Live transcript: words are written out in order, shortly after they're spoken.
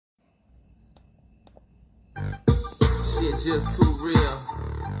Shit just too real.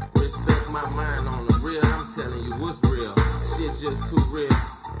 Respect my mind on the real. I'm telling you what's real. Shit just too real.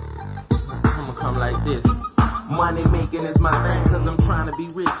 I'ma come like this. Money making is my thing, cause I'm trying to be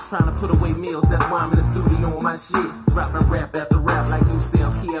rich, trying to put away meals, that's why I'm in the studio on my shit. Dropping rap after rap like you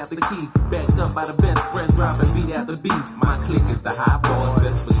sell key after key. Backed up by the best friends, dropping beat after beat. My clique is the high boss,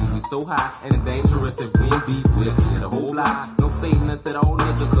 best believe we so high. And it's dangerous if we ain't beef with shit a whole lot. No fading us at all,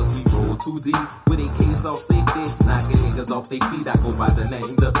 nigga, cause we roll too deep. With a case off safety, knocking niggas off their feet. I go by the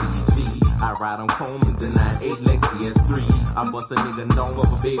name the BG. I ride on Coleman, the 9-8 Lexi S3. I bust a nigga known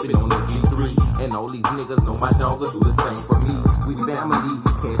of a baby on the G3. And all these niggas know my dog will do the same for me. We family,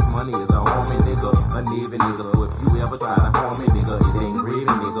 cash money is a homie nigga, a navy nigga. So if you ever try to harm me, nigga, it ain't gravy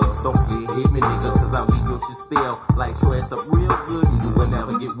nigga. Don't get hit me nigga, cause I leave your shit stale. Like your ass up real good, you will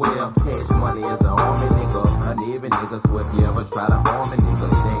never get well. Cash money is a homie nigga, a navy nigga. So if you ever try to harm me, nigga,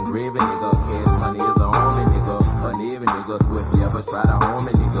 it ain't gravy nigga. Cash money is a homie nigga, a navy nigga. So if you ever try to harm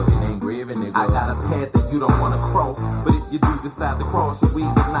me, nigga, it ain't gravy nigga. I got a path that you don't wanna cross, but if you do decide to cross, your weed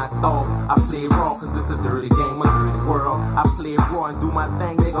get knocked off. I play raw cause it's a dirty game, a dirty world. I play raw and do my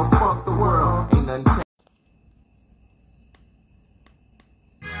thing, nigga, fuck the world. Ain't nothing changed.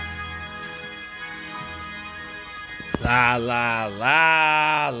 La la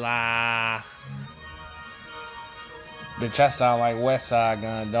la la. Bitch, I sound like West Side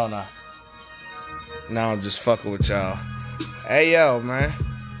Gun, don't I? No, I'm just fucking with y'all. Hey yo, man.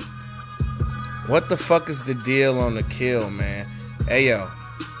 What the fuck is the deal on the kill, man? Hey yo,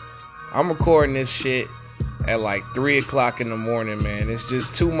 I'm recording this shit at like 3 o'clock in the morning, man. It's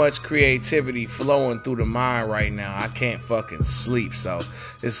just too much creativity flowing through the mind right now. I can't fucking sleep. So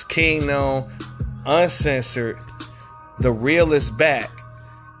it's Kingknown, Uncensored. The real is back.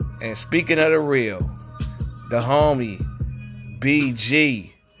 And speaking of the real, the homie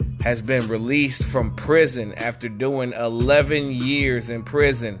BG has been released from prison after doing 11 years in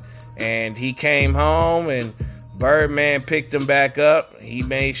prison. And he came home and Birdman picked him back up. He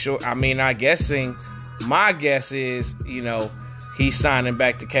made sure, my guess is, he's signing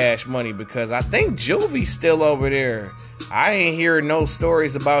back to Cash Money because I think Juvie's still over there. I ain't hearing no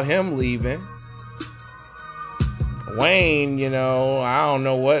stories about him leaving. Wayne, I don't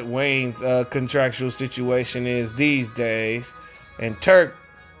know what Wayne's contractual situation is these days. And Turk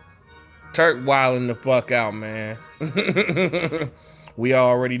wilding the fuck out, man. We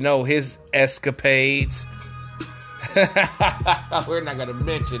already know his escapades. We're not going to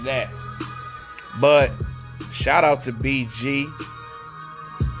mention that. But shout out to BG.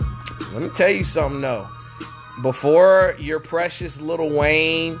 Let me tell you something, though. Before your precious Lil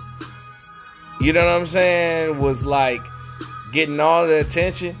Wayne, you know what I'm saying, was like getting all the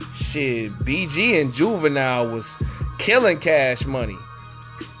attention, shit, BG and Juvenile was killing Cash Money.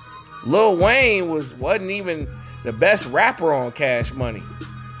 Lil Wayne wasn't even the best rapper on Cash Money.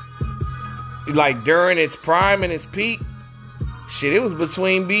 Like during its prime and its peak, shit, it was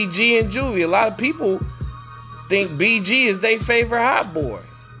between BG and Juvie. A lot of people think BG is their favorite hot boy.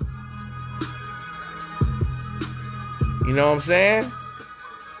 You know what I'm saying?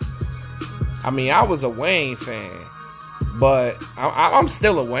 I was a Wayne fan, but I'm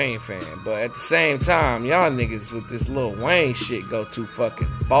still a Wayne fan. But at the same time, y'all niggas with this Lil Wayne shit go too fucking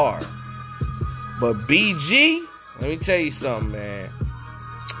far. But BG, let me tell you something, man.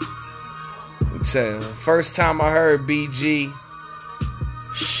 Let me tell you, the first time I heard BG,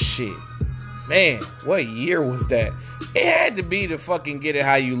 shit, man, what year was that? It had to be the fucking Get It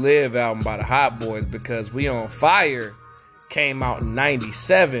How You Live album by the Hot Boys, because We On Fire came out in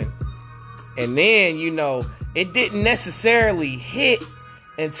 97. And then, it didn't necessarily hit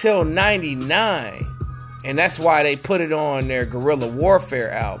until 99. And that's why they put it on their Guerrilla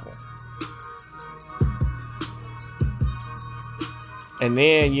Warfare album. And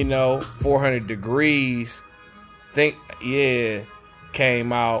then, 400 Degrees,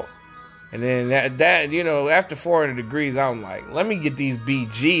 came out. And then that after 400 Degrees, I'm like, let me get these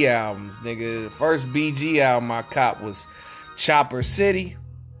BG albums, nigga. The first BG album I caught was Chopper City.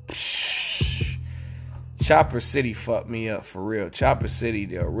 Chopper City fucked me up for real. Chopper City,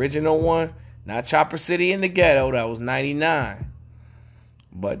 the original one, not Chopper City in the Ghetto, that was 99.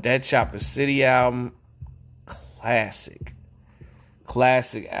 But that Chopper City album, classic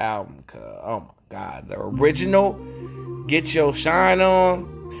album. Oh my God, the original, Get Your Shine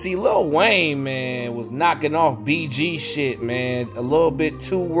On. See, Lil Wayne, man, was knocking off BG shit, man, a little bit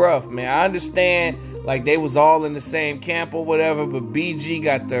too rough, man. I understand, like, they was all in the same camp or whatever, but BG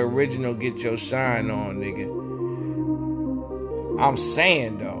got the original Get Your Shine On, nigga. I'm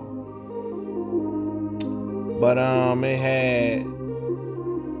saying, though. But, it had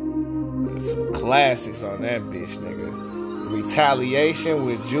some classics on that bitch, nigga. Retaliation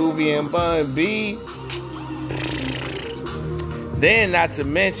with Juvie and Bun B. Then, not to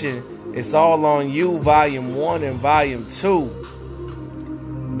mention, It's All on You, Volume 1 and Volume 2.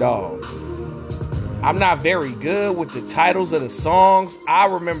 Dog. I'm not very good with the titles of the songs. I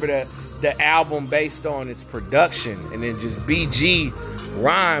remember the album based on its production. And then just BG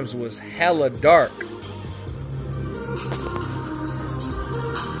rhymes was hella dark.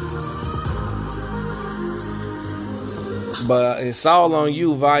 But It's All on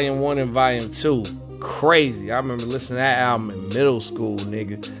You, Volume 1 and Volume 2. Crazy. I remember listening to that album in middle school,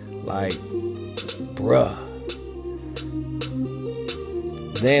 nigga. Like, bruh.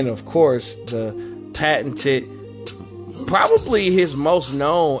 Then, of course, the patented, probably his most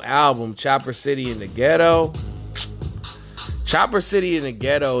known album, Chopper City in the Ghetto. Chopper City in the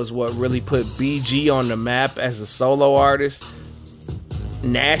Ghetto is what really put BG on the map as a solo artist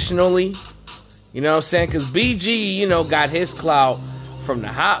nationally. You know what I'm saying? Because BG, you know, got his clout from the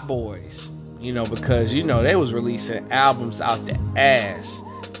Hot Boys. You know, because, you know, they was releasing albums out the ass.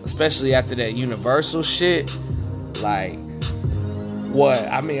 Especially after that Universal shit. Like, what?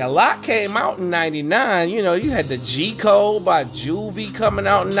 I mean, a lot came out in 99. You know, you had the G Code by Juvie coming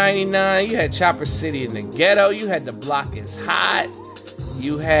out in 99. You had Chopper City in the Ghetto. You had The Block Is Hot.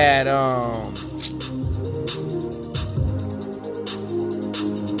 You had,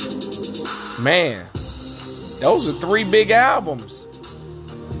 man, those are 3 big albums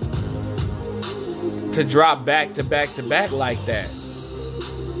to drop back to back to back like that.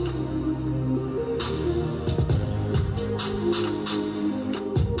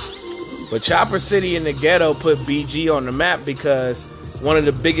 But Chopper City in the Ghetto put BG on the map because one of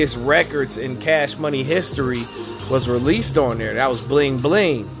the biggest records in Cash Money history was released on there. That was Bling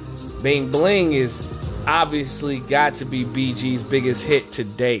Bling. Bling Bling is obviously got to be BG's biggest hit to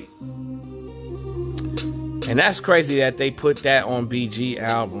date. And that's crazy that they put that on BG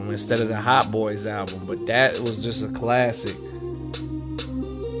album instead of the Hot Boys album. But that was just a classic.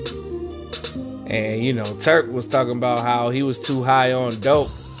 And, you know, Turk was talking about how he was too high on dope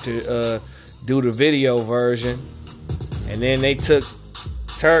to do the video version. And then they took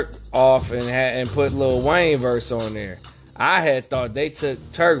Turk off and put Lil Wayne verse on there. I had thought they took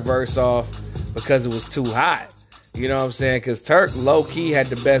Turk verse off because it was too hot. You know what I'm saying? Because Turk low-key had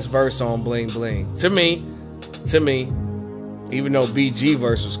the best verse on Bling Bling. To me, even though BG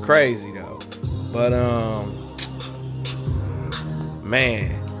verse was crazy though. But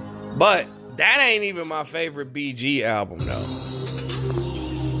man, but that ain't even my favorite BG album though.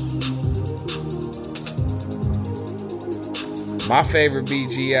 My favorite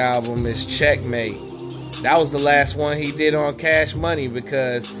BG album is Checkmate. That was the last one he did on Cash Money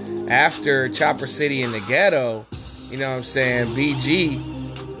because after Chopper City in the Ghetto, you know what I'm saying, BG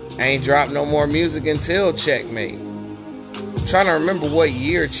ain't dropped no more music until Checkmate. I'm trying to remember what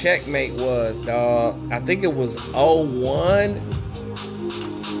year Checkmate was, dog. I think it was 01.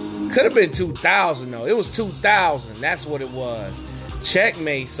 Could have been 2000 though. It was 2000. That's what it was.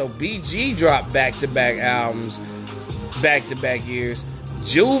 Checkmate. So BG dropped back-to-back albums, back-to-back years.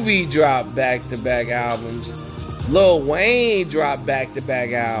 Juvie dropped back-to-back albums. Lil Wayne dropped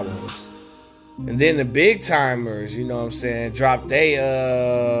back-to-back albums. And then the big timers, you know what I'm saying, dropped they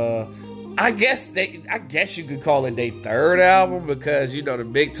I guess you could call it their third album because, you know, the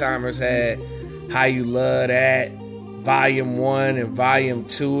big timers had How You Love That, Volume 1 and Volume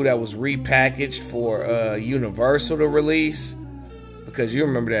 2 that was repackaged for Universal to release. Because you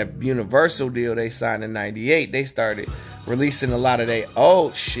remember that Universal deal they signed in 98, they started releasing a lot of their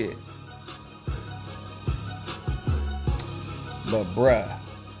old shit. But bruh,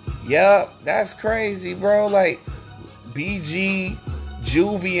 yup, that's crazy, bro. Like, BG,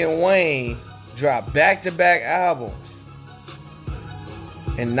 Juvie, and Wayne dropped back-to-back albums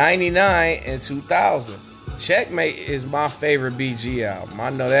in 99 and 2000. Checkmate is my favorite BG album.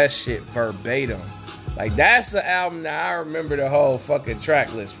 I know that shit verbatim. Like, that's the album that I remember the whole fucking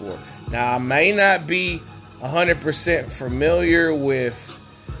track list for. Now, I may not be 100% familiar with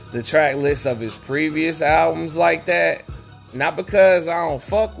the track list of his previous albums like that. Not because I don't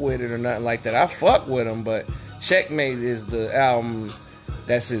fuck with it or nothing like that. I fuck with him, but Checkmate is the album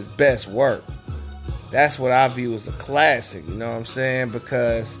that's his best work. That's what I view as a classic, you know what I'm saying?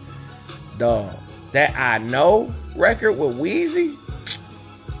 Because, dog, that I Know record with Weezy,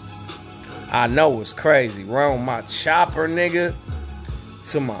 I Know was crazy. Run my chopper, nigga.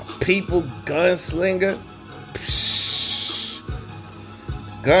 To my people, Gunslinger. Psh.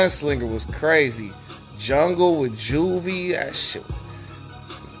 Gunslinger was crazy. Jungle with Juvie, that shit.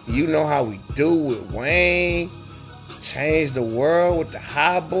 You Know How We Do with Wayne. Change the World with the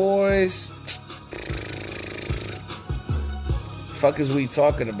Hot Boys. fuck is we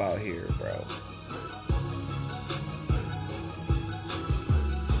talking about here, bro?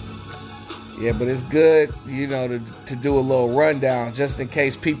 Yeah, but it's good, you know, to do a little rundown just in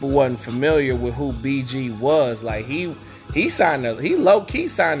case people wasn't familiar with who BG was. Like he low-key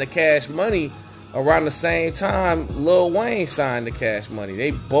signed the Cash Money around the same time Lil Wayne signed the Cash Money.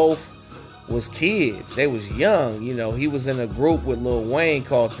 They both was kids. They was young. You know, he was in a group with Lil Wayne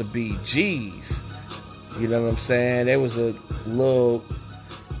called the BGs. You know what I'm saying? There was a little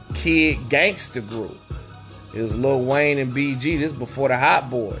kid gangster group. It was Lil Wayne and BG. This before the Hot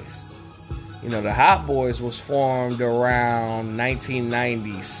Boys. You know, the Hot Boys was formed around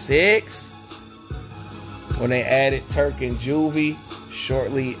 1996 when they added Turk and Juvie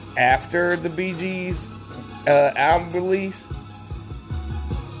shortly after the Bee Gees album release.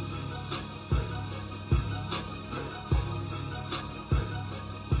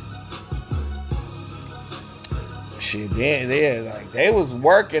 Shit, they was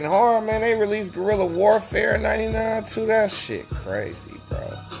working hard, man. They released Guerrilla Warfare in 99 too. That shit crazy, bro.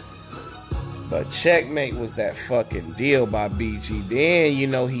 But Checkmate was that fucking deal by BG. Then, you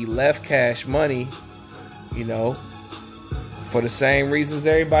know, he left Cash Money, you know, for the same reasons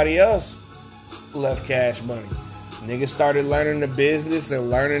everybody else left Cash Money. Niggas started learning the business and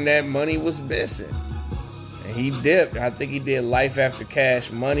learning that money was missing. And he dipped. I think he did Life After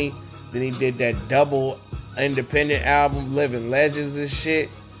Cash Money. Then he did that double independent album, Living Legends and shit.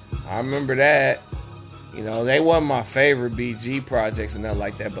 I remember that. You know, they wasn't my favorite BG projects and nothing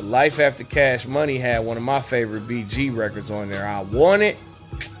like that. But Life After Cash Money had one of my favorite BG records on there. I Want It.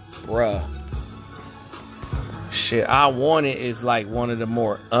 Bruh. Shit, I Want It is like one of the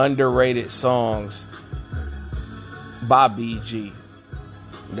more underrated songs by BG.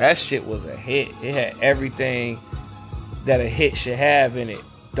 That shit was a hit. It had everything that a hit should have in it.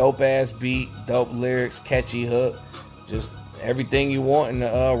 Dope ass beat, dope lyrics, catchy hook. Just everything you want in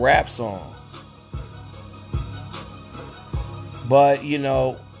a rap song. But, you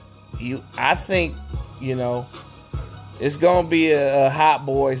know, I think, you know, it's going to be a Hot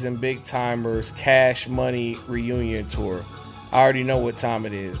Boys and Big Timers Cash Money reunion tour. I already know what time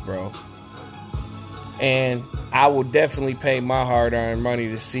it is, bro. And I will definitely pay my hard-earned money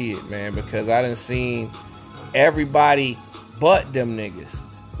to see it, man, because I done seen everybody but them niggas.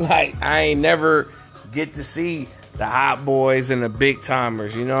 Like, I ain't never get to see the Hot Boys and the Big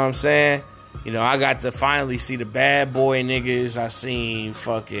Timers, you know what I'm saying? You know, I got to finally see the Bad Boy niggas. I seen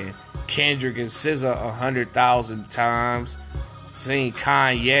fucking Kendrick and SZA 100,000 times. I seen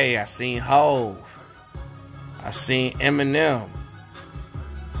Kanye. I seen Hov. I seen Eminem.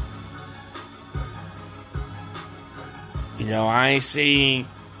 You know, I ain't seen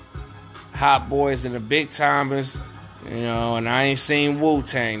Hot Boys and the Big Timers. You know, and I ain't seen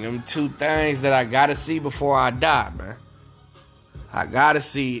Wu-Tang. Them two things that I gotta see before I die, man. I gotta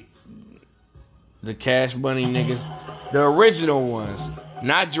see the Cash Money niggas, the original ones,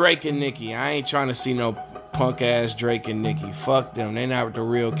 not Drake and Nicki. I ain't trying to see no punk ass Drake and Nicki. Fuck them. They not the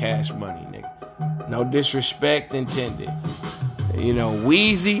real Cash Money nigga. No disrespect intended. You know,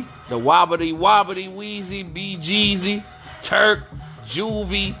 Weezy, the Wobbity Wobbity Weezy, B Jeezy, Turk,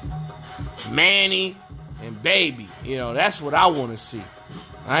 Juvie, Manny, and Baby. You know, that's what I want to see.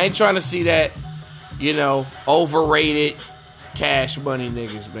 I ain't trying to see that, you know, overrated Cash Money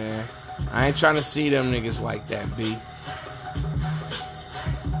niggas, man. I ain't trying to see them niggas like that, B. You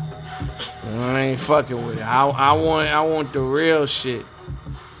know, I ain't fucking with it. I want the real shit.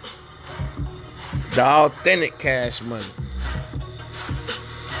 The authentic Cash Money.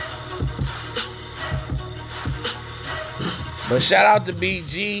 But shout out to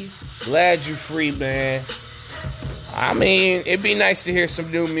BG. Glad you free, man. I mean, it'd be nice to hear some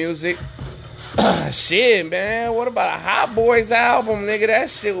new music. Shit, man. What about a Hot Boys album, nigga? That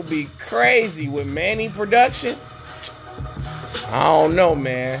shit would be crazy with Manny production. I don't know,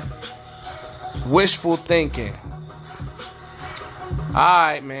 man. Wishful thinking.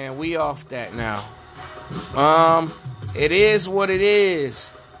 Alright, man. We off that now. It is what it is.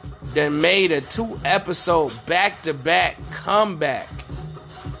 Then made a 2-episode back-to-back comeback.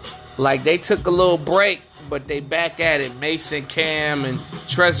 Like, they took a little break, but they back at it. Mason Cam and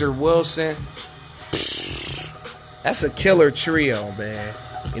Trezor Wilson. That's a killer trio, man.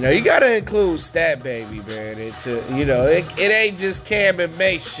 You know, you gotta include Stat Baby, man. It ain't just Cam and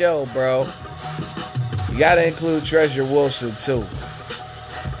Mace show, bro. You gotta include Trezor Wilson too.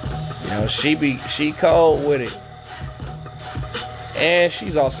 You know, she cold with it. And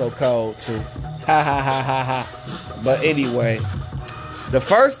she's also cold too. Ha ha ha ha ha. But anyway, the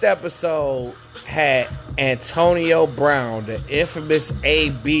first episode had Antonio Brown, the infamous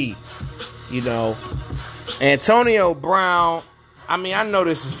AB. You know, Antonio Brown I mean, I know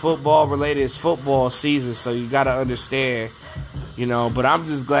this is football related. It's football season, so you got to understand, you know. But I'm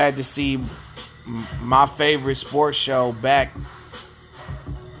just glad to see my favorite sports show back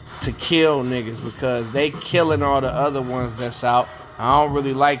to kill niggas, because they killing all the other ones that's out. I don't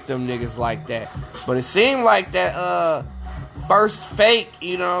really like them niggas like that. But it seemed like that first fake,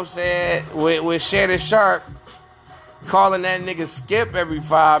 you know what I'm saying, with Shannon Sharp calling that nigga Skip every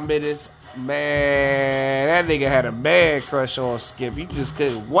 5 minutes. Man, that nigga had a man crush on Skip. He just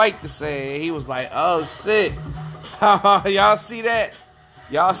couldn't wait to say it. He was like, oh shit. Y'all see that?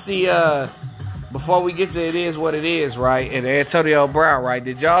 Y'all see, before we get to It Is What It Is, right? And Antonio Brown, right?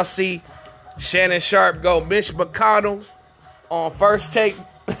 Did y'all see Shannon Sharp go Mitch McConnell on First Take?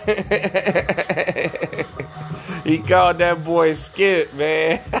 He called that boy Skip,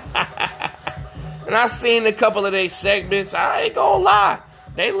 man. And I seen a couple of their segments. I ain't gonna lie.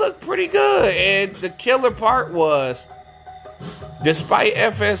 They look pretty good. And the killer part was, despite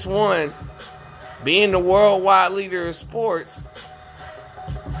FS1 being the worldwide leader of sports,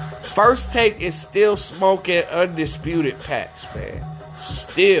 First Take is still smoking undisputed packs, man.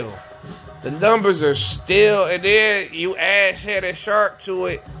 Still. The numbers are still, and then you add Shannon Sharp to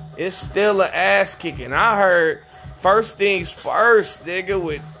it, it's still an ass kicking. I heard First Things First, nigga,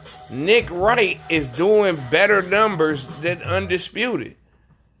 with Nick Wright is doing better numbers than Undisputed.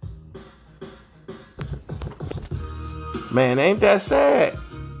 Man, ain't that sad?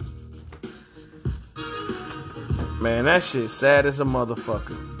 Man, that shit sad as a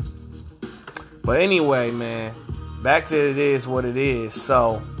motherfucker. But anyway, man, back to It Is What It Is.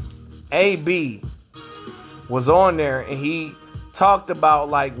 So, AB was on there and he talked about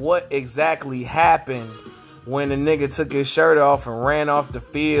like what exactly happened when the nigga took his shirt off and ran off the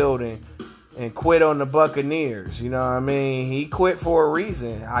field and quit on the Buccaneers. You know what I mean? He quit for a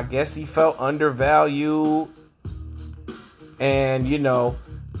reason. I guess he felt undervalued. And, you know,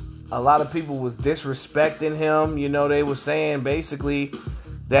 a lot of people was disrespecting him. You know, they were saying basically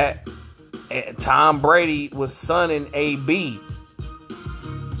that Tom Brady was sonning AB.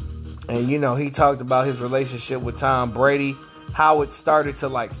 And, you know, he talked about his relationship with Tom Brady, how it started to,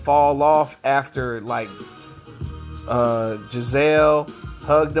 like, fall off after, like, Giselle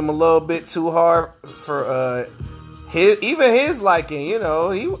hugged him a little bit too hard for his liking. You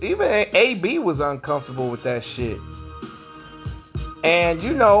know, even AB was uncomfortable with that shit. And,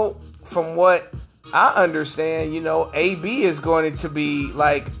 you know, from what I understand, you know, AB is going to be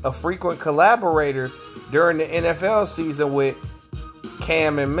like a frequent collaborator during the NFL season with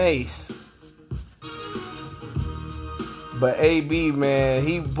Cam and Mace. But AB, man,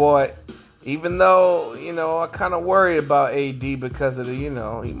 he bought, even though, you know, I kind of worried about AD because of the, you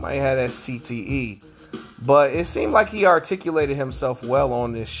know, he might have that CTE. But it seemed like he articulated himself well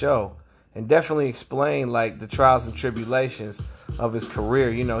on this show and definitely explained, like, the trials and tribulations of his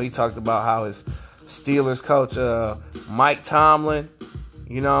career. You know, he talked about how his Steelers coach, Mike Tomlin,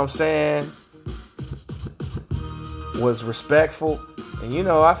 you know what I'm saying, was respectful. And, you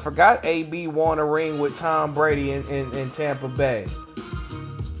know, I forgot AB won a ring with Tom Brady in Tampa Bay.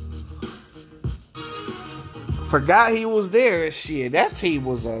 Forgot he was there and shit. That team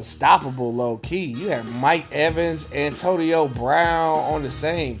was unstoppable, low key. You had Mike Evans, Antonio Brown on the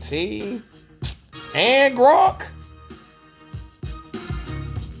same team. And Gronk.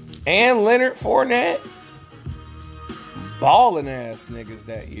 And Leonard Fournette. Balling ass niggas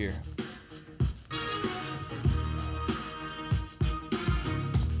that year.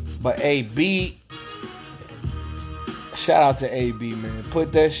 But AB, shout out to AB, man.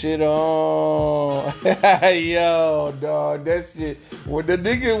 Put that shit on. Yo, dog, that shit. When the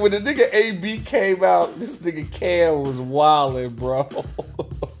nigga AB came out, this nigga Cam was wildin', bro.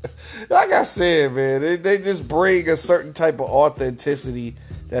 Like I said, man, they just bring a certain type of authenticity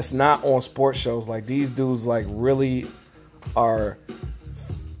that's not on sports shows. Like, these dudes, like, really are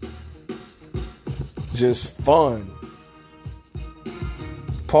just fun.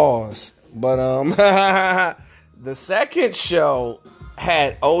 Pause. But the second show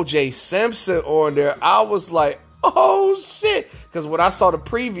had OJ Simpson on there. I was like, oh shit, because when I saw the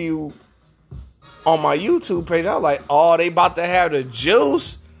preview on my YouTube page, I was like, oh, they about to have the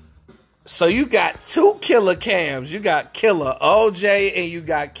juice. So you got two killer Cams. You got killer OJ and you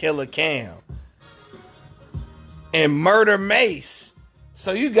got killer Cam and Murder Mace.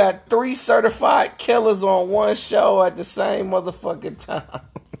 So you got 3 certified killers on one show at the same motherfucking time.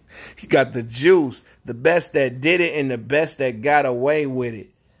 You got the juice, the best that did it and the best that got away with it.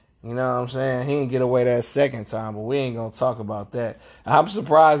 You know what I'm saying? He didn't get away that second time, but we ain't gonna talk about that. I'm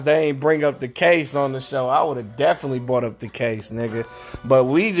surprised they ain't bring up the case on the show. I would have definitely brought up the case, nigga. But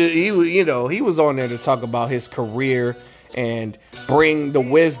he was on there to talk about his career and bring the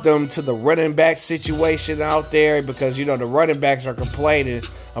wisdom to the running back situation out there, because, you know, the running backs are complaining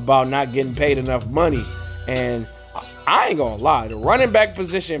about not getting paid enough money. And I ain't gonna lie, the running back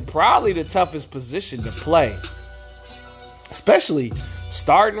position probably the toughest position to play. Especially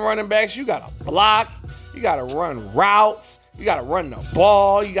starting running backs, you gotta block, you gotta run routes, you gotta run the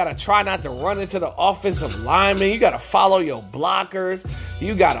ball, you gotta try not to run into the offensive lineman, you gotta follow your blockers,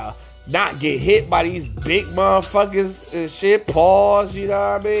 you gotta not get hit by these big motherfuckers and shit. Pause, you know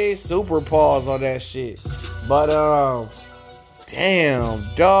what I mean? Super pause on that shit. But damn,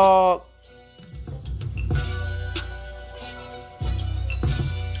 dog.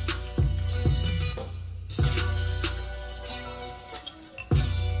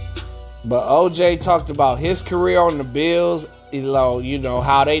 But OJ talked about his career on the Bills, you know,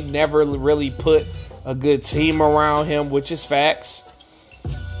 how they never really put a good team around him, which is facts.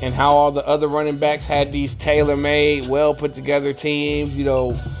 And how all the other running backs had these tailor-made, well put together teams. You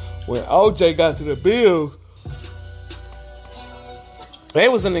know, when OJ got to the Bills, they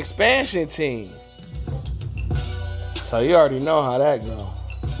was an expansion team. So you already know how that go.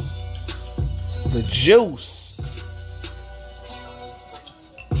 The juice.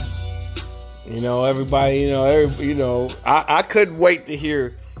 You know, everybody, I couldn't wait to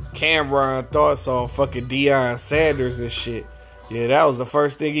hear Cameron thoughts on fucking Deion Sanders and shit. Yeah, that was the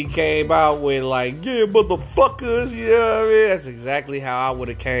first thing he came out with, like, yeah, motherfuckers, you know what I mean? That's exactly how I would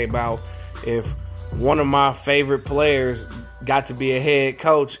have came out if one of my favorite players got to be a head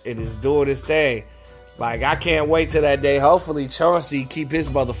coach and is doing his thing. Like, I can't wait till that day. Hopefully Chauncey keep his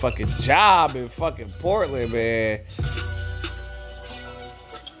motherfucking job in fucking Portland, man.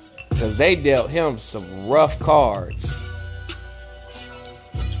 Because they dealt him some rough cards.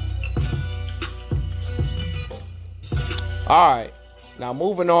 Alright, now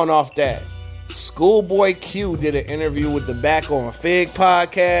moving on off that. Schoolboy Q did an interview with the Back on Fig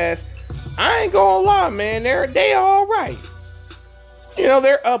podcast. I ain't gonna lie, man, they alright. You know,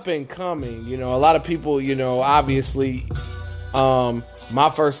 they're up and coming. You know, a lot of people, you know, obviously, my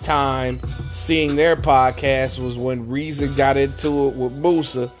first time seeing their podcast was when Reason got into it with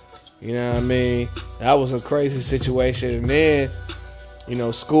Musa. You know what I mean? That was a crazy situation. And then, you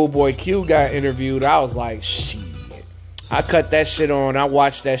know, Schoolboy Q got interviewed. I was like, shit. I cut that shit on. I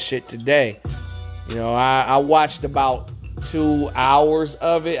watched that shit today. You know, I watched about 2 hours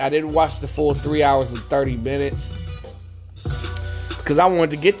of it. I didn't watch the full 3 hours and 30 minutes. Because I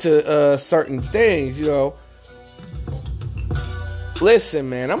wanted to get to certain things, you know. Listen,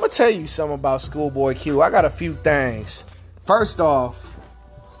 man, I'm going to tell you something about Schoolboy Q. I got a few things. First off,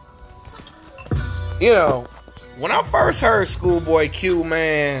 you know, when I first heard Schoolboy Q,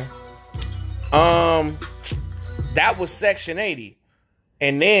 man, that was Section 80.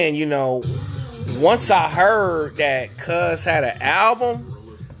 And then, you know, once I heard that Cuz had an album,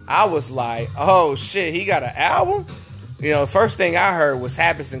 I was like, oh shit, he got an album? You know, the first thing I heard was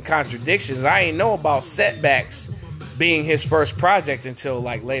Habits and Contradictions. I ain't know about Setbacks being his first project until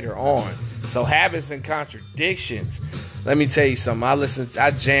like later on. So Habits and Contradictions. Let me tell you something.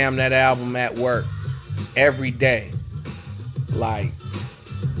 I jam that album at work every day. Like,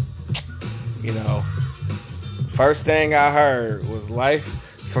 you know, first thing I heard was life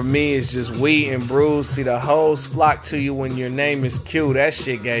for me is just weed and brews. See, the hoes flock to you when your name is Q. That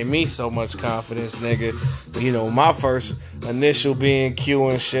shit gave me so much confidence, nigga. You know, my first initial being Q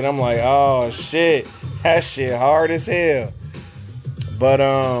and shit, I'm like, oh shit, that shit hard as hell. But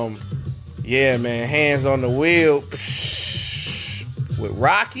yeah, man, Hands on the Wheel with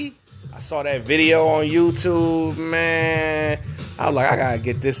Rocky. I saw that video on YouTube, man. I was like, I gotta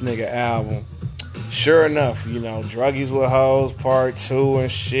get this nigga album. Sure enough, you know, Druggies with Hoes Part 2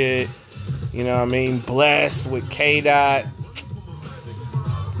 and shit. You know what I mean? Blessed with K-Dot.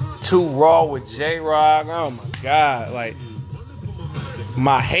 Too Raw with J-Rock. Oh my God. Like,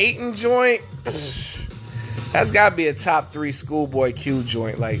 my Hating joint, that's gotta be a top 3 Schoolboy Q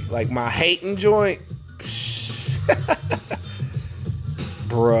joint. Like my Hating joint.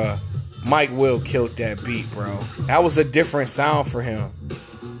 Bruh. Mike Will killed that beat, bro. That was a different sound for him.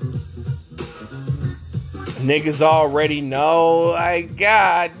 Niggas already know, like,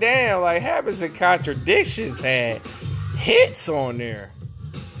 god damn, like, Habits and Contradictions had hits on there.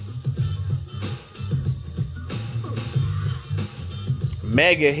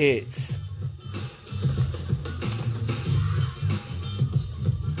 Mega hits.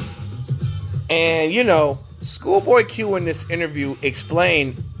 And, you know, Schoolboy Q in this interview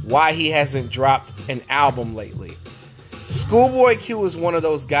explained why he hasn't dropped an album lately. Schoolboy Q is one of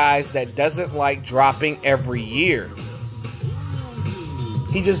those guys that doesn't like dropping every year.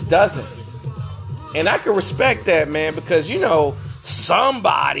 He just doesn't. And I can respect that, man, because, you know,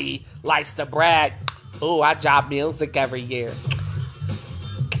 somebody likes to brag, "Ooh, I drop music every year.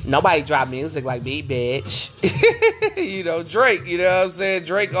 Nobody drop music like me, bitch." You know, Drake, you know what I'm saying?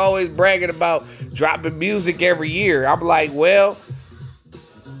 Drake always bragging about dropping music every year. I'm like, well,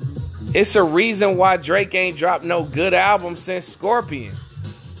 it's a reason why Drake ain't dropped no good album since Scorpion.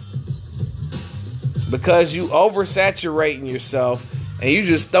 Because you oversaturating yourself and you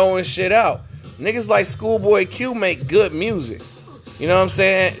just throwing shit out. Niggas like Schoolboy Q make good music. You know what I'm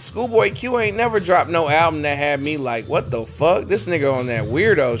saying? Schoolboy Q ain't never dropped no album that had me like, what the fuck? This nigga on that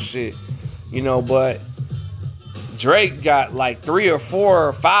weirdo shit. You know, but Drake got like 3 or 4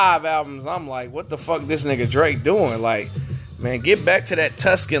 or 5 albums. I'm like, what the fuck this nigga Drake doing? Like, man, get back to that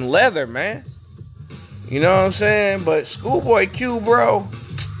Tuscan leather, man. You know what I'm saying? But Schoolboy Q, bro.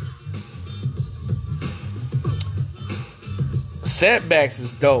 Setbacks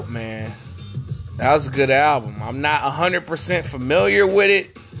is dope, man. That was a good album. I'm not 100% familiar with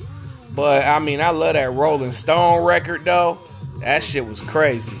it, but I mean, I love that Rolling Stone record though. That shit was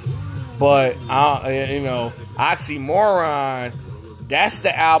crazy. But you know, Oxymoron, that's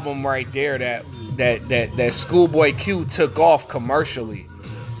the album right there that Schoolboy Q took off commercially.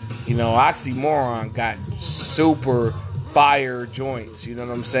 You know, Oxymoron got super fire joints. You know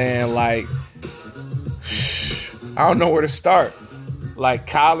what I'm saying? Like, I don't know where to start. Like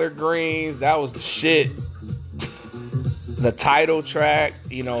Collard Greens, that was the shit. The title track,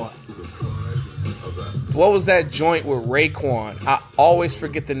 you know. What was that joint with Raekwon? I always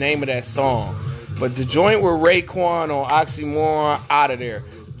forget the name of that song. But the joint with Raekwon on Oxymoron, out of there.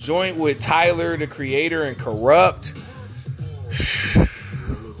 Joint with Tyler, the Creator, and Corrupt.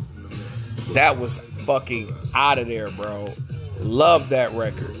 That was fucking out of there, bro. Love that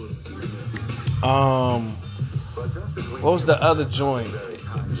record. What was the other joint?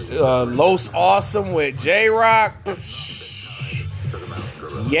 Los Awesome with J-Rock.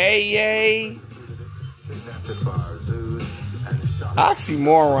 Yay.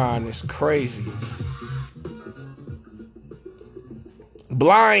 Oxymoron is crazy.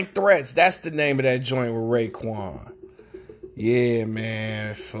 Blind Threats, that's the name of that joint with Raekwon. Yeah,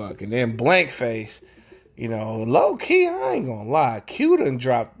 man. Fuck. And then Blank Face. You know, low key, I ain't gonna lie. Q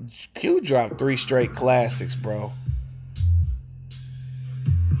dropped 3 straight classics, bro.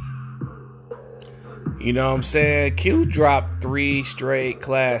 You know what I'm saying? Q dropped 3 straight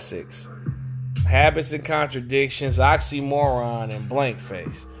classics. Habits and Contradictions, Oxymoron, and Blank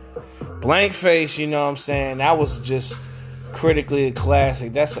Face. Blank Face, you know what I'm saying? That was just critically a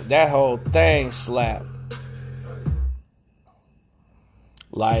classic. That whole thing slapped.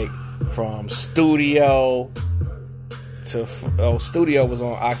 Like, from Studio to... Oh, Studio was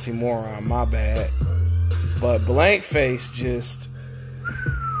on Oxymoron, my bad. But Blank Face just...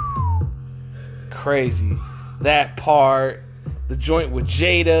 crazy. That part, the joint with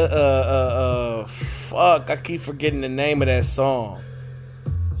Jada, fuck, I keep forgetting the name of that song.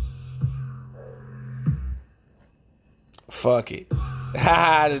 Fuck it.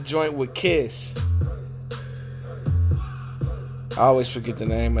 The joint with Kiss. I always forget the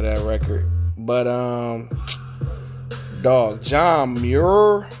name of that record. But, dog, John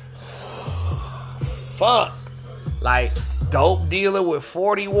Muir. Fuck. Like, Dope Dealer with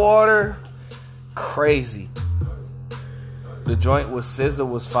 40 Water. Crazy. The joint with SZA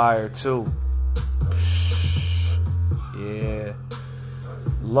was fire too. Yeah.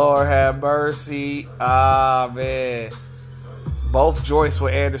 Lord have mercy. Ah, man. Both joints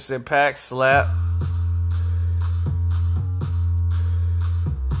with Anderson .Paak slap.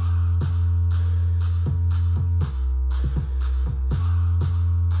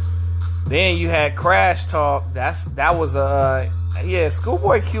 Then you had Crash Talk. That was a yeah.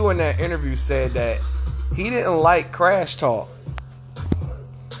 Schoolboy Q in that interview said that he didn't like Crash Talk.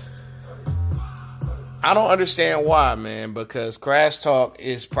 I don't understand why, man. Because Crash Talk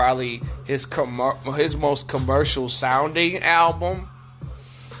is probably his most commercial sounding album.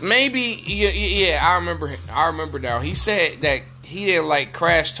 Maybe yeah. I remember now. He said that he didn't like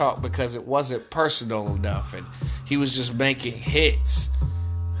Crash Talk because it wasn't personal enough, and he was just making hits.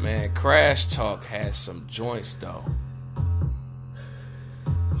 Man, Crash Talk has some joints though.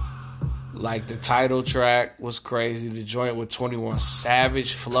 Like the title track was crazy. The joint with 21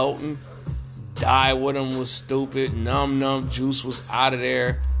 Savage floating. Die With Him was stupid. Numb Juice was out of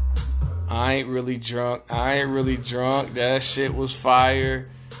there. I ain't really drunk. That shit was fire.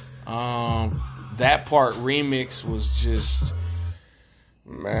 That part remix was just,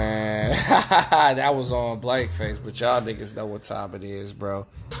 man. That was on Blank Face, but y'all niggas know what time it is, bro.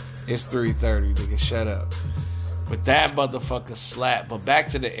 It's 3:30, nigga. Shut up. But that motherfucker slapped. But back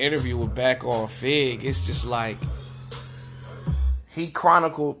to the interview with Back on Fig, it's just like he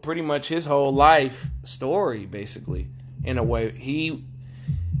chronicled pretty much his whole life story, basically, in a way. He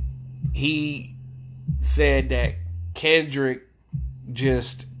said that Kendrick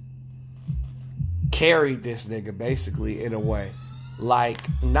just carried this nigga, basically, in a way. Like,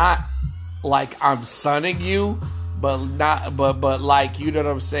 not like I'm sonning you, but like, you know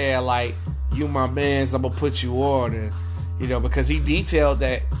what I'm saying? Like, you my mans, I'm gonna put you on. And, you know, because he detailed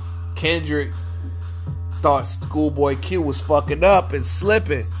that Kendrick thought Schoolboy Q was fucking up and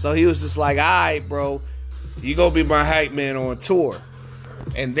slipping. So he was just like, all right, bro, you gonna be my hype man on tour.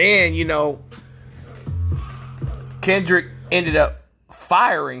 And then, you know, Kendrick ended up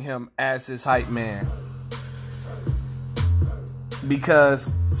firing him as his hype man because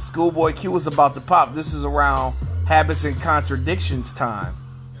Schoolboy Q was about to pop. This is around Habits and Contradictions time,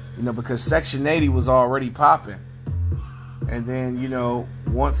 you know, because Section 80 was already popping. And then, you know,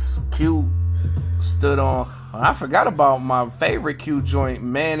 once Q stood on, I forgot about my favorite Q joint,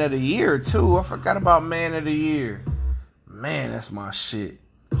 Man of the Year, too. I forgot about Man of the Year. Man, that's my shit.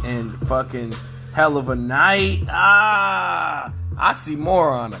 And fucking Hell of a Night.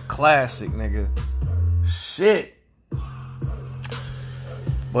 Oxymoron, a classic, nigga. Shit.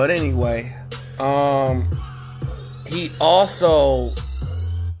 But anyway, he also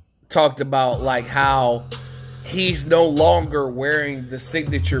talked about like how he's no longer wearing the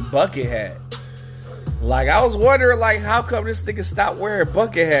signature bucket hat. Like, I was wondering, like, how come this nigga stopped wearing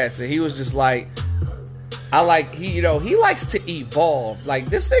bucket hats? And he was just like, he likes to evolve. Like,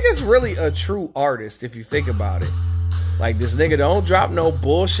 this nigga's really a true artist, if you think about it. Like, this nigga don't drop no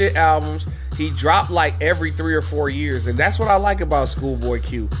bullshit albums. He dropped, like, every 3 or 4 years. And that's what I like about Schoolboy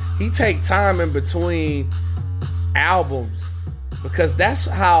Q. He take time in between albums. Because that's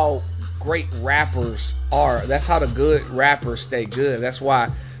how great rappers are. That's how the good rappers stay good. That's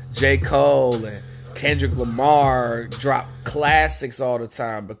why J. Cole and Kendrick Lamar drop classics all the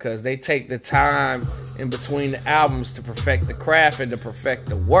time, because they take the time in between the albums to perfect the craft and to perfect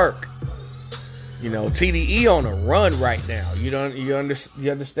the work. You know, TDE on a run right now. You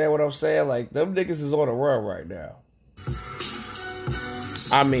understand what I'm saying? Like, them niggas is on a run right now.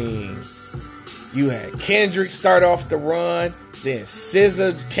 I mean, you had Kendrick start off the run, then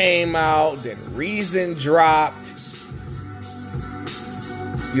SZA came out, then Reason dropped.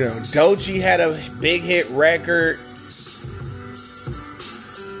 You know, Doechii had a big hit record.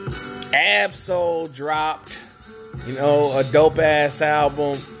 Absol dropped, you know, a dope ass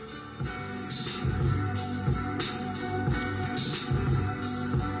album.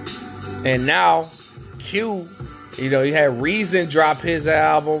 And now Q, you know, you had Reason drop his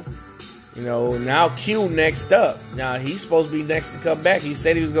album. You know, now Q next up. Now he's supposed to be next to come back. He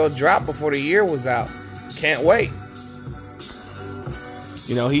said he was going to drop before the year was out. Can't wait.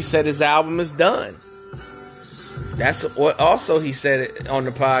 You know, he said his album is done. That's what also he said on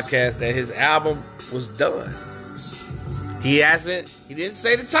the podcast, that his album was done. He didn't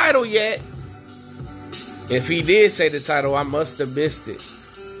say the title yet. If he did say the title, I must have missed it.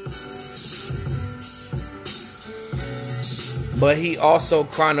 But he also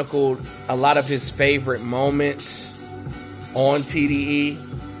chronicled a lot of his favorite moments on TDE.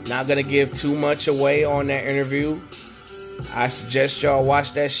 Not gonna give too much away on that interview. I suggest y'all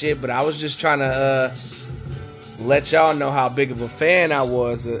watch that shit, but I was just trying to let y'all know how big of a fan I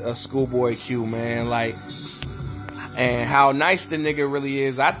was of Schoolboy Q, man. Like, and how nice the nigga really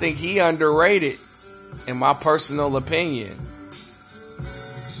is. I think he underrated, in my personal opinion.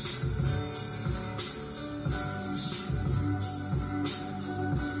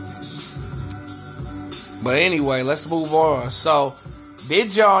 But anyway, let's move on. So,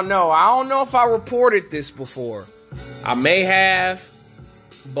 did y'all know? I don't know if I reported this before. I may have,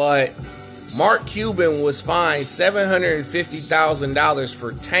 but Mark Cuban was fined $750,000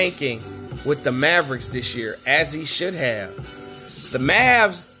 for tanking with the Mavericks this year, as he should have. The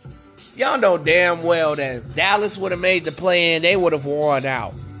Mavs, y'all know damn well that if Dallas would have made the play-in, they would have won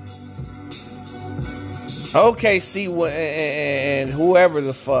out. OKC and whoever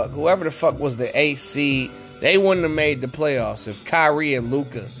the fuck was the 8th seed, they wouldn't have made the playoffs if Kyrie and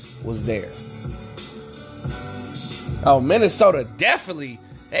Luka was there. Oh, Minnesota definitely,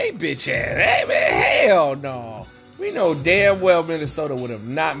 they bitch ass. Hey, man, hell no. We know damn well Minnesota would have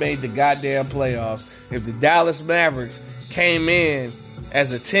not made the goddamn playoffs if the Dallas Mavericks came in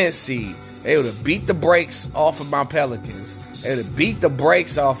as a 10th seed. They would have beat the brakes off of my Pelicans. They would have beat the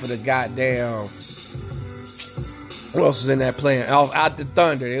brakes off of the goddamn... Who else was in that playing? Out the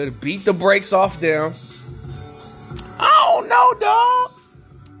Thunder. They would have beat the brakes off them. I don't know, dog.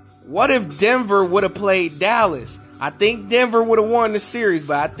 What if Denver would have played Dallas? I think Denver would have won the series,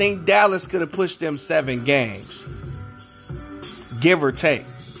 but I think Dallas could have pushed them 7 games. Give or take.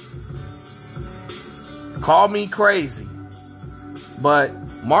 Call me crazy. But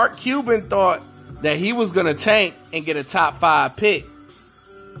Mark Cuban thought that he was going to tank and get a top 5 pick.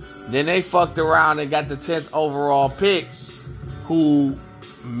 Then they fucked around and got the 10th overall pick, who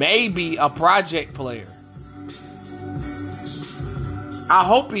may be a project player. I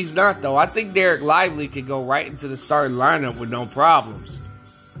hope he's not, though. I think Derek Lively could go right into the starting lineup with no problems.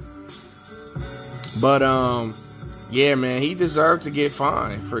 But, yeah, man, he deserved to get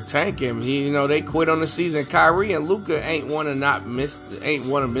fined for tanking. They quit on the season. Kyrie and Luka ain't want to miss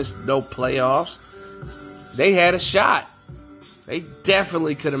no playoffs. They had a shot. They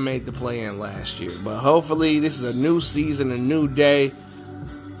definitely could have made the play-in last year. But hopefully this is a new season, a new day.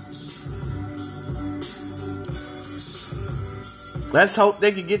 Let's hope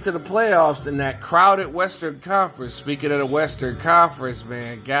they can get to the playoffs in that crowded Western Conference. Speaking of the Western Conference,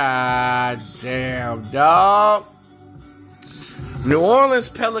 man, god damn, dog. New Orleans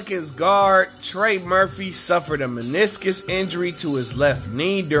Pelicans guard Trey Murphy suffered a meniscus injury to his left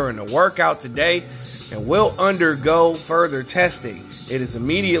knee during a workout today and will undergo further testing. It is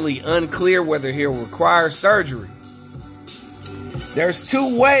immediately unclear whether he'll require surgery. There's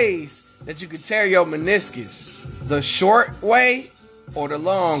 2 ways that you can tear your meniscus. The short way or the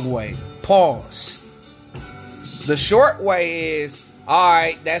long way. Pause. The short way is,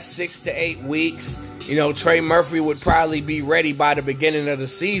 alright, that's 6 to 8 weeks. Trey Murphy would probably be ready by the beginning of the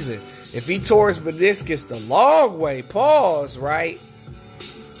season. If he tore his meniscus the long way, pause, right?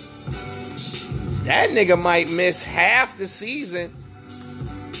 That nigga might miss half the season.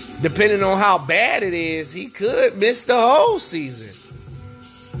 Depending on how bad it is, he could miss the whole season.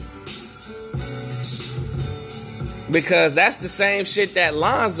 Because that's the same shit that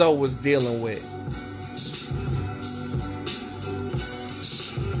Lonzo was dealing with.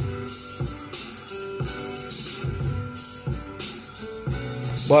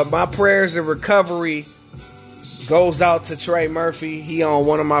 But my prayers of recovery goes out to Trey Murphy. He on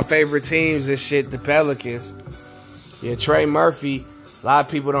one of my favorite teams and shit, the Pelicans. Yeah, Trey Murphy, a lot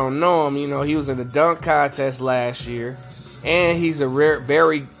of people don't know him. He was in the dunk contest last year. And he's a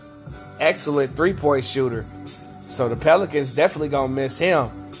very excellent three-point shooter. So the Pelicans definitely gonna miss him.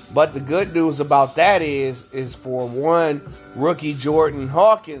 But the good news about that is for one, rookie Jordan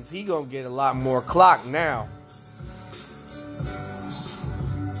Hawkins, he gonna get a lot more clock now.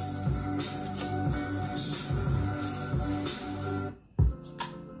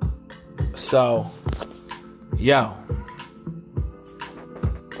 So, yo,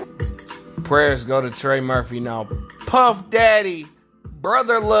 prayers go to Trey Murphy now. Puff Daddy,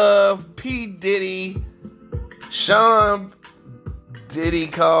 Brother Love, P. Diddy, Sean Diddy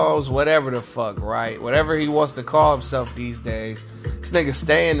calls, whatever the fuck, right? Whatever he wants to call himself these days. This nigga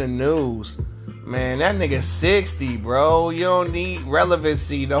stay in the news. Man, that nigga 60, bro. You don't need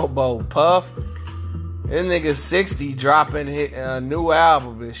relevancy no more, Puff. This nigga 60 dropping a new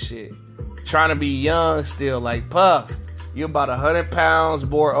album and shit. Trying to be young still, like Puff. You about 100 pounds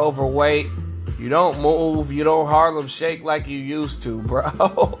more overweight. You don't move. You don't Harlem Shake like you used to, bro.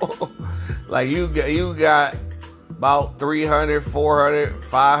 Like you got about 300, 400,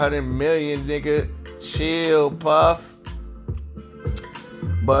 500 million, nigga. Chill, Puff.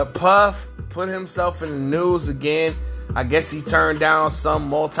 But Puff put himself in the news again. I guess he turned down some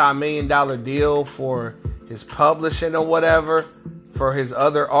multi-million-dollar deal for his publishing or whatever for his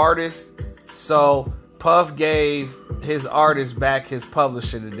other artists. So Puff gave his artist back his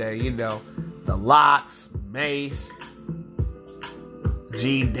publishing today. The Locks, Mace,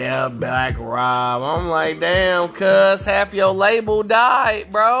 G-Dep, Black Rob. I'm like, damn, cuz half your label died,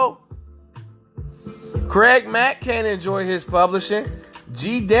 bro. Craig Mack can't enjoy his publishing.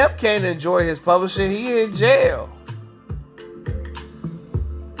 G-Dep can't enjoy his publishing. He in jail.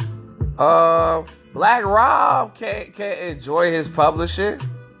 Black Rob can't enjoy his publishing.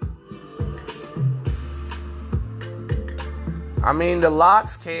 I mean, the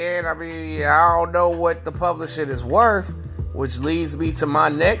Locks can. I don't know what the publishing is worth, which leads me to my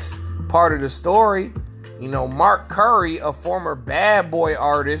next part of the story. Mark Curry, a former Bad Boy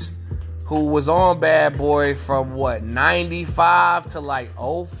artist who was on Bad Boy from 95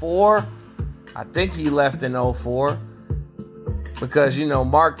 to 04. I think he left in 04. Because,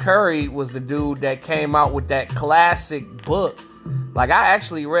 Mark Curry was the dude that came out with that classic book. I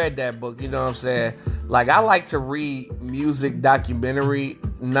actually read that book, you know what I'm saying? I like to read music documentary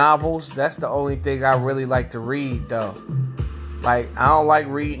novels. That's the only thing I really like to read, though. I don't like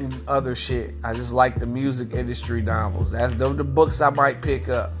reading other shit. I just like the music industry novels. That's the books I might pick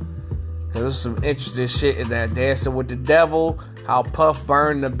up. Cause there's some interesting shit in that. Dancing with the Devil, how Puff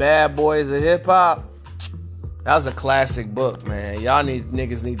burned the bad boys of hip hop. That was a classic book, man. Y'all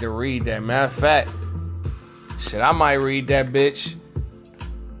niggas need to read that. Matter of fact, shit, I might read that bitch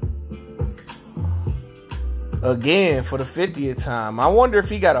again for the 50th time. I wonder if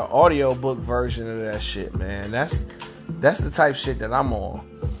he got an audiobook version of that shit, man. That's the type shit that I'm on.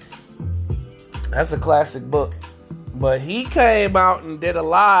 That's a classic book. But he came out and did a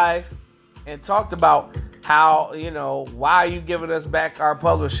live and talked about how, why are you giving us back our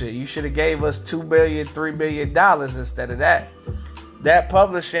publishing? You should have gave us $2 billion, $3 billion instead of that. That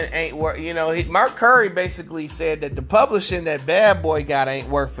publishing ain't worth, Mark Curry basically said that the publishing that Bad Boy got ain't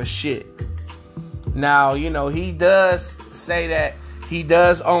worth for shit. Now, he does say that he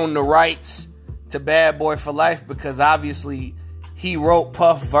does own the rights to Bad Boy for Life because obviously he wrote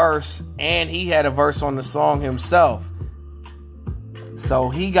Puff verse and he had a verse on the song himself. So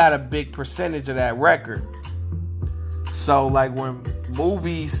he got a big percentage of that record. So like when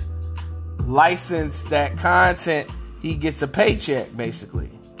movies license that content, he gets a paycheck basically.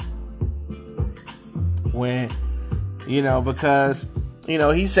 When, because,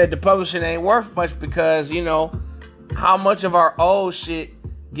 he said the publishing ain't worth much because, how much of our old shit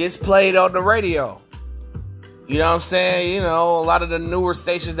gets played on the radio. You know what I'm saying? A lot of the newer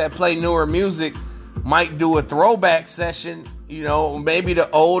stations that play newer music might do a throwback session. Maybe the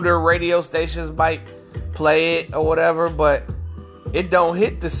older radio stations might play it or whatever, but it don't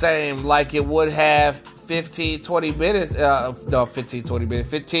hit the same like it would have 15, 20 minutes,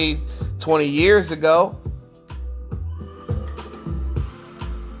 15, 20 years ago.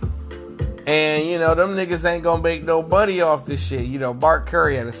 And, them niggas ain't gonna make no money off this shit. Mark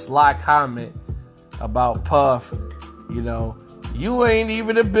Curry had a sly comment about Puff. You ain't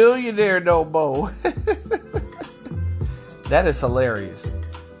even a billionaire no more. That is hilarious.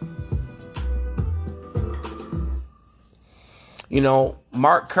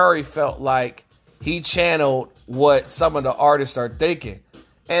 Mark Curry felt like he channeled what some of the artists are thinking.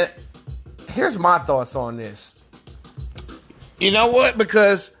 And here's my thoughts on this. You know what?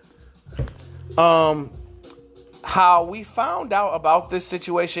 Because how we found out about this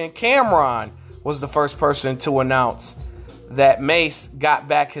situation, Cameron was the first person to announce that Mace got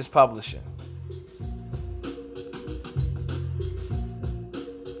back his publishing.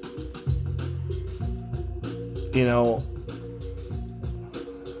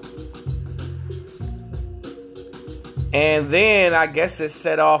 And then I guess it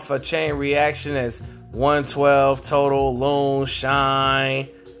set off a chain reaction as 112, Total, Loon, Shine,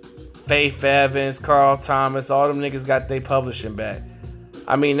 Faith Evans, Carl Thomas, all them niggas got their publishing back.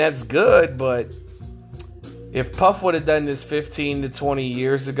 I mean, that's good, but if Puff would have done this 15 to 20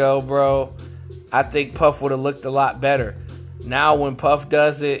 years ago, bro, I think Puff would have looked a lot better. Now when Puff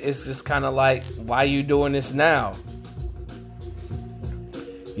does it, it's just kind of like, why you doing this now?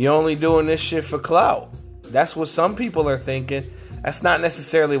 You only doing this shit for clout. That's what some people are thinking. That's not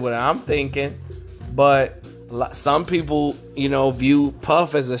necessarily what I'm thinking, but some people, view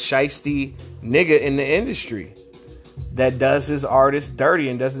Puff as a shiesty nigga in the industry that does his artists dirty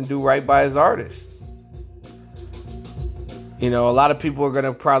and doesn't do right by his artists. A lot of people are going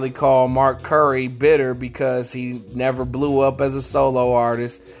to probably call Mark Curry bitter because he never blew up as a solo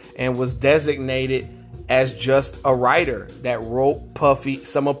artist and was designated as just a writer that wrote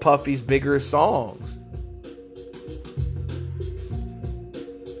some of Puffy's bigger songs.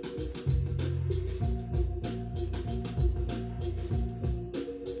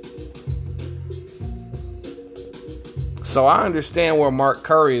 So I understand where Mark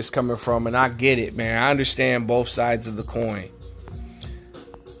Curry is coming from, and I get it, man. I understand both sides of the coin.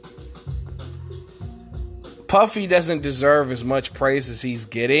 Puffy doesn't deserve as much praise as he's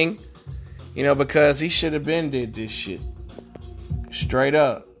getting, because he should have been did this shit. Straight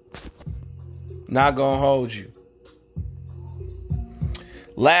up. Not gonna hold you.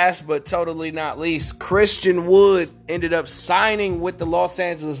 Last but totally not least, Christian Wood ended up signing with the Los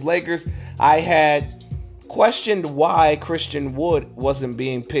Angeles Lakers. I had questioned why Christian Wood wasn't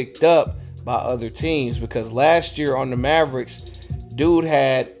being picked up by other teams, because last year on the Mavericks, dude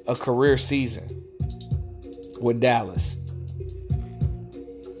had a career season with Dallas.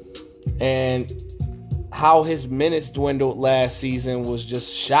 And how his minutes dwindled last season was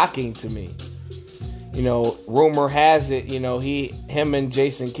just shocking to me. Rumor has it, him and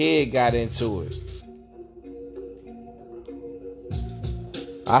Jason Kidd got into it.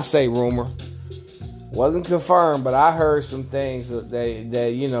 I say rumor. Wasn't confirmed, but I heard some things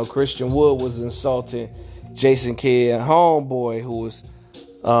that Christian Wood was insulting Jason Kidd and homeboy who was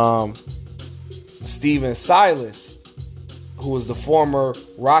Steven Silas, who was the former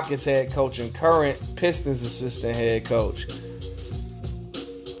Rockets head coach and current Pistons assistant head coach.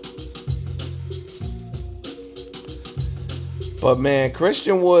 But man,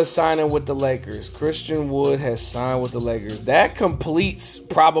 Christian Wood signing with the Lakers. Christian Wood has signed with the Lakers. That completes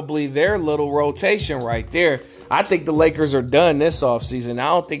probably their little rotation right there. I think the Lakers are done this offseason. I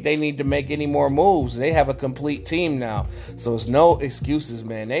don't think they need to make any more moves. They have a complete team now. So it's no excuses,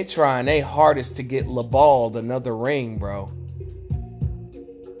 man. They trying their hardest to get LeBall another ring, bro.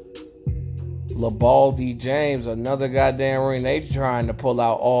 LeBaldy James, another goddamn ring. They trying to pull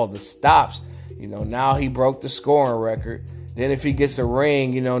out all the stops. You know, now he broke the scoring record. Then if he gets a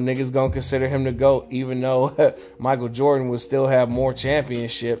ring, you know, niggas gonna consider him the GOAT, even though Michael Jordan would still have more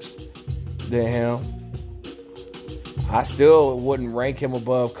championships than him. I still wouldn't rank him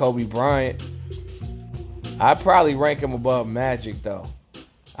above Kobe Bryant. I'd probably rank him above Magic, though.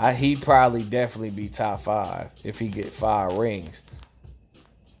 He'd probably definitely be top 5 if he get 5 rings.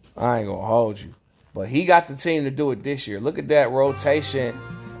 I ain't gonna hold you. But he got the team to do it this year. Look at that rotation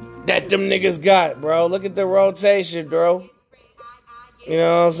that them niggas got, bro. Look at the rotation, bro. You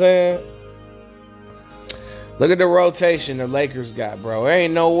know what I'm saying? Look at the rotation the Lakers got, bro. There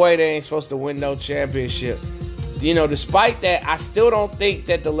ain't no way they ain't supposed to win no championship. You know, despite that, I still don't think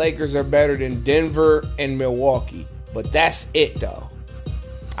that the Lakers are better than Denver and Milwaukee. But that's it, though.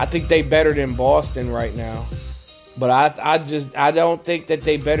 I think they better than Boston right now. But I don't think that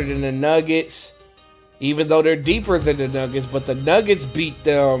they better than the Nuggets, even though they're deeper than the Nuggets. But the Nuggets beat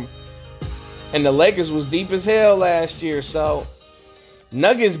them, and the Lakers was deep as hell last year. So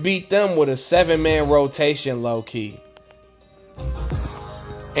Nuggets beat them with a 7-man rotation, low-key.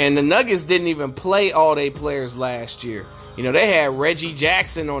 And the Nuggets didn't even play all their players last year. You know, they had Reggie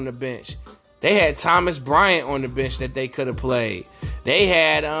Jackson on the bench. They had Thomas Bryant on the bench that they could have played. They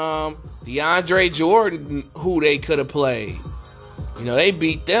had DeAndre Jordan, who they could have played. You know, they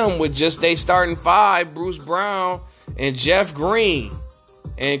beat them with just they starting 5, Bruce Brown and Jeff Green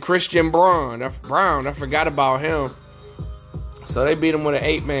and Christian Braun. I forgot about him. So they beat them with an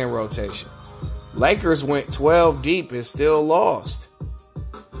 8-man rotation. Lakers went 12 deep and still lost.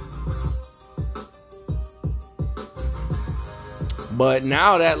 But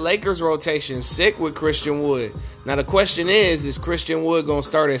now that Lakers rotation is sick with Christian Wood. Now the question is Christian Wood going to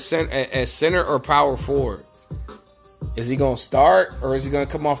start at center or power forward? Is he going to start or is he going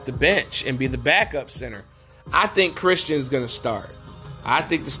to come off the bench and be the backup center? I think Christian's going to start. I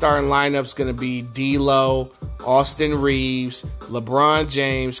think the starting lineup's going to be D'Lo, Austin Reeves, LeBron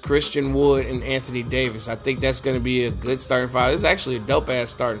James, Christian Wood, and Anthony Davis. I think that's going to be a good starting 5. It's actually a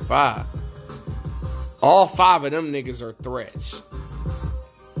dope-ass starting 5. All 5 of them niggas are threats.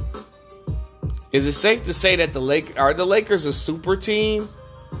 Is it safe to say that are the Lakers a super team?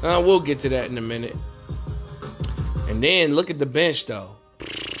 We'll get to that in a minute. And then look at the bench, though.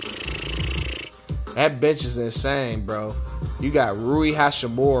 That bench is insane, bro. You got Rui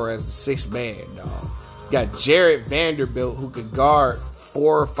Hachimura as the 6th man, dog. You got Jarrett Vanderbilt, who could guard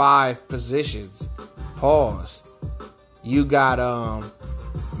 4 or 5 positions. Pause. You got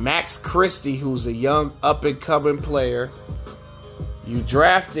Max Christie, who's a young up-and-coming player. You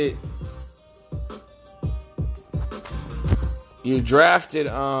drafted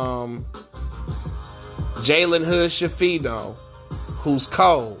Jalen Hood-Schifino, who's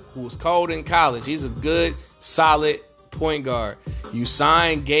cold in college. He's a good, solid point guard. You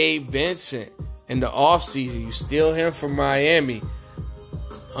signed Gabe Vincent in the offseason. You steal him from Miami.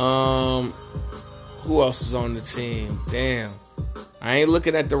 Who else is on the team? Damn. I ain't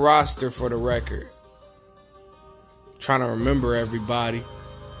looking at the roster for the record. Trying to remember everybody.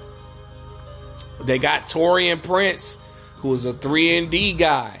 They got Taurean Prince, who is a 3-and-D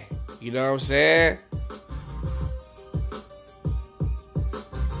guy. You know what I'm saying?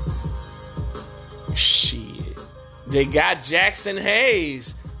 Shit. They got Jackson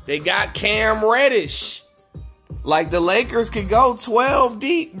Hayes. They got Cam Reddish. Like, the Lakers could go 12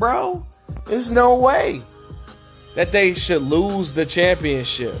 deep, bro. There's no way that they should lose the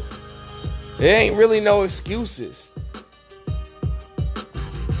championship. There ain't really no excuses.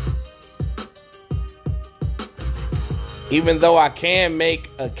 Even though I can make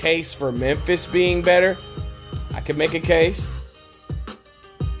a case for Memphis being better, I can make a case.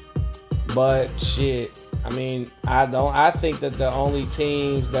 But shit, I mean, I think that the only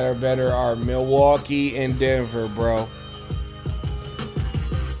teams that are better are Milwaukee and Denver, bro.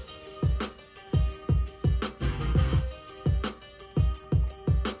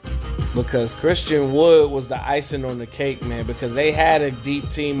 Because Christian Wood was the icing on the cake, man, because they had a deep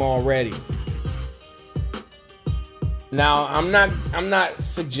team already. Now, I'm not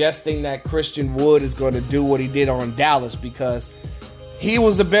suggesting that Christian Wood is going to do what he did on Dallas, because he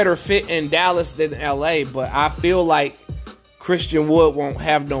was a better fit in Dallas than LA, but I feel like Christian Wood won't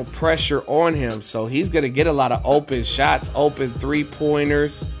have no pressure on him, so he's going to get a lot of open shots, open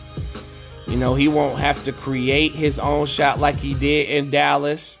three-pointers. You know, he won't have to create his own shot like he did in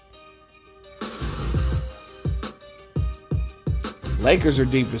Dallas. Lakers are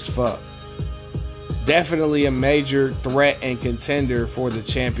deep as fuck. Definitely a major threat and contender for the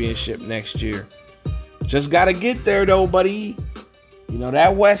championship next year. Just got to get there, though, buddy. You know,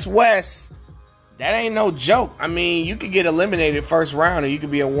 that West, that ain't no joke. I mean, you could get eliminated first round and you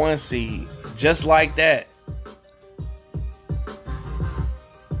could be a 1 seed. Just like that.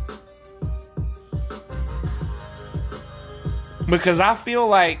 Because I feel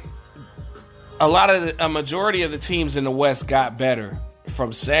like a majority of the teams in the West got better.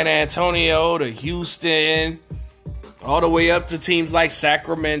 From San Antonio to Houston, all the way up to teams like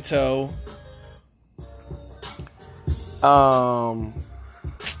Sacramento.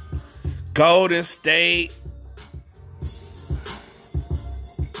 Golden State.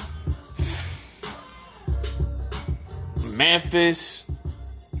 Memphis.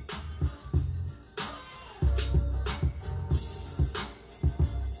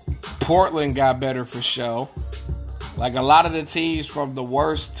 Portland got better for sure. Like, a lot of the teams from the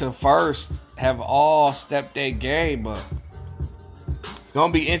worst to first have all stepped their game up. It's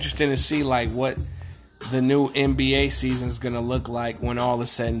going to be interesting to see, like, what the new NBA season is going to look like when all is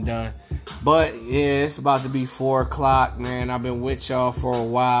said and done. But, yeah, it's about to be 4 o'clock, man. I've been with y'all for a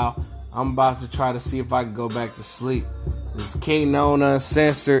while. I'm about to try to see if I can go back to sleep. This is Kingknown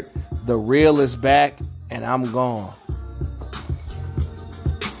Uncensored. The real is back, and I'm gone.